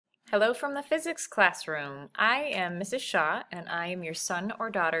Hello from the physics classroom. I am Mrs. Shaw and I am your son or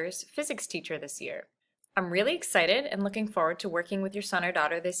daughter's physics teacher this year. I'm really excited and looking forward to working with your son or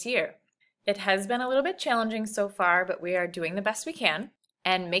daughter this year. It has been a little bit challenging so far, but we are doing the best we can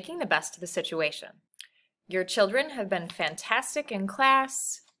and making the best of the situation. Your children have been fantastic in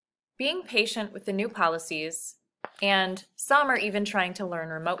class, being patient with the new policies, and some are even trying to learn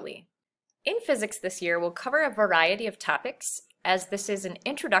remotely. In physics this year, we'll cover a variety of topics. As this is an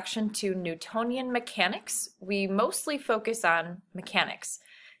introduction to Newtonian mechanics, we mostly focus on mechanics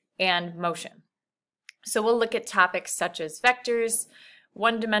and motion. So we'll look at topics such as vectors,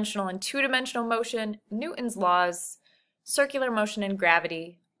 one-dimensional and two-dimensional motion, Newton's laws, circular motion and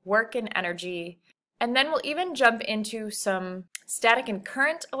gravity, work and energy, and then we'll even jump into some static and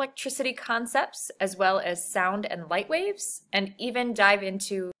current electricity concepts, as well as sound and light waves, and even dive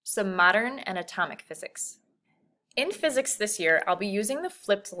into some modern and atomic physics. In physics this year, I'll be using the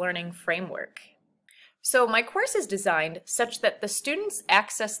flipped learning framework. So my course is designed such that the students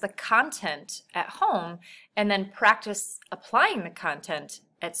access the content at home and then practice applying the content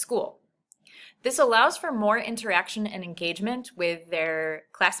at school. This allows for more interaction and engagement with their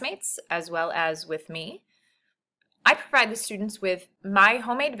classmates as well as with me. I provide the students with my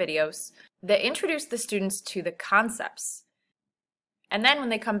homemade videos that introduce the students to the concepts. And then when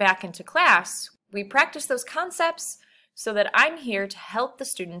they come back into class, we practice those concepts so that I'm here to help the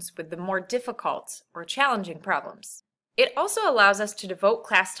students with the more difficult or challenging problems. It also allows us to devote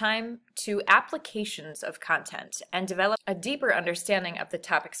class time to applications of content and develop a deeper understanding of the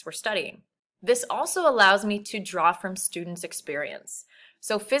topics we're studying. This also allows me to draw from students' experience.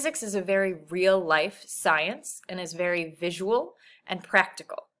 So physics is a very real-life science and is very visual and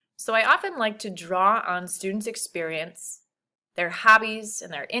practical. So I often like to draw on students' experience, their hobbies,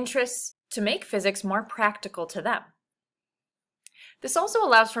 and their interests to make physics more practical to them. This also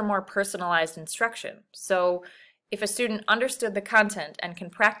allows for more personalized instruction. So if a student understood the content and can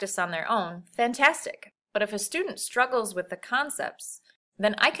practice on their own, fantastic. But if a student struggles with the concepts,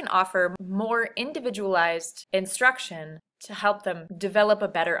 then I can offer more individualized instruction to help them develop a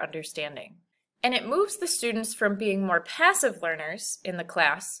better understanding. And it moves the students from being more passive learners in the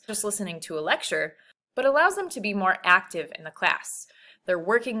class, just listening to a lecture, but allows them to be more active in the class. They're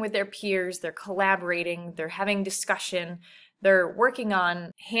working with their peers, they're collaborating, they're having discussion, they're working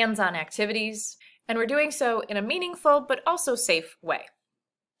on hands-on activities, and we're doing so in a meaningful but also safe way.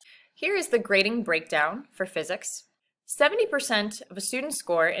 Here is the grading breakdown for physics. 70% of a student's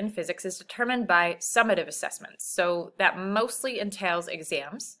score in physics is determined by summative assessments, so that mostly entails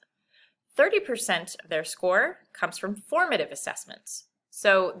exams. 30% of their score comes from formative assessments,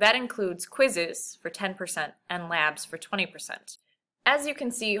 so that includes quizzes for 10% and labs for 20%. As you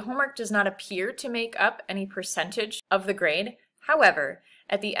can see, homework does not appear to make up any percentage of the grade. However,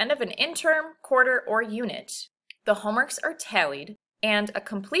 at the end of an interim, quarter, or unit, the homeworks are tallied and a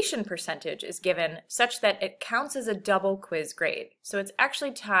completion percentage is given such that it counts as a double quiz grade. So it's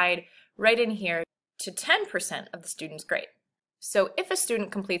actually tied right in here to 10% of the student's grade. So if a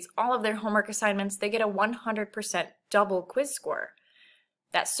student completes all of their homework assignments, they get a 100% double quiz score.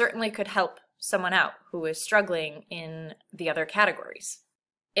 That certainly could help someone out who is struggling in the other categories.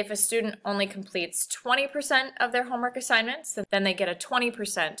 If a student only completes 20% of their homework assignments, then they get a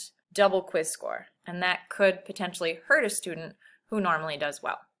 20% double quiz score, and that could potentially hurt a student who normally does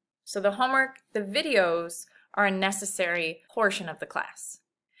well. So the homework, the videos, are a necessary portion of the class.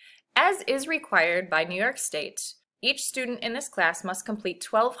 As is required by New York State, each student in this class must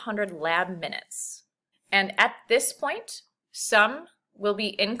complete 1,200 lab minutes. And at this point, some will be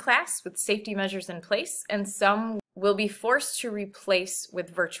in class with safety measures in place, and some will be forced to replace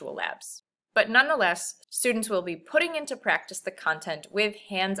with virtual labs. But nonetheless, students will be putting into practice the content with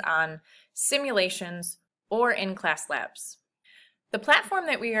hands-on simulations or in-class labs. The platform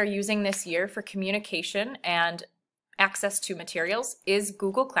that we are using this year for communication and access to materials is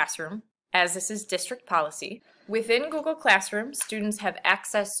Google Classroom, as this is district policy. Within Google Classroom, students have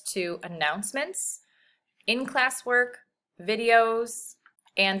access to announcements, in-class work, videos,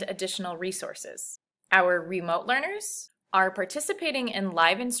 and additional resources. Our remote learners are participating in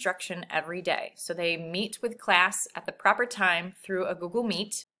live instruction every day. So they meet with class at the proper time through a Google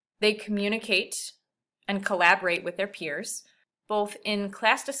Meet. They communicate and collaborate with their peers, both in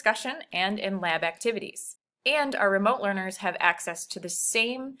class discussion and in lab activities. And our remote learners have access to the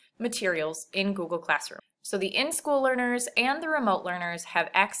same materials in Google Classroom. So the in-school learners and the remote learners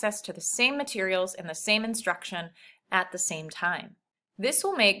have access to the same materials and the same instruction at the same time. This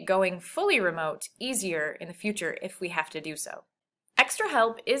will make going fully remote easier in the future if we have to do so. Extra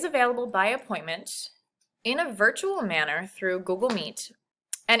help is available by appointment in a virtual manner through Google Meet,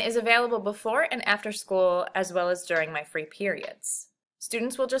 and is available before and after school as well as during my free periods.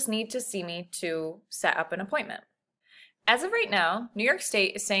 Students will just need to see me to set up an appointment. As of right now, New York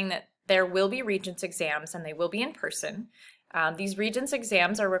State is saying that there will be Regents exams and they will be in person. These Regents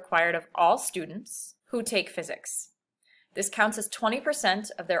exams are required of all students who take physics. This counts as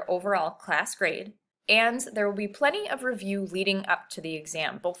 20% of their overall class grade, and there will be plenty of review leading up to the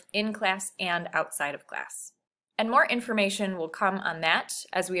exam, both in class and outside of class. And more information will come on that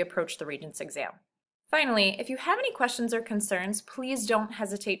as we approach the Regents exam. Finally, if you have any questions or concerns, please don't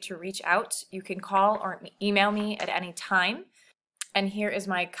hesitate to reach out. You can call or email me at any time. And here is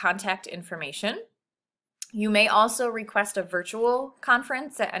my contact information. You may also request a virtual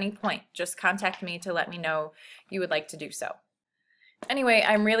conference at any point. Just contact me to let me know you would like to do so. Anyway,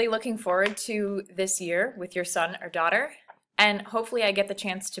 I'm really looking forward to this year with your son or daughter, and hopefully I get the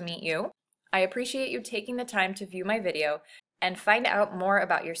chance to meet you. I appreciate you taking the time to view my video and find out more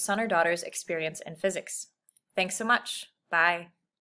about your son or daughter's experience in physics. Thanks so much. Bye.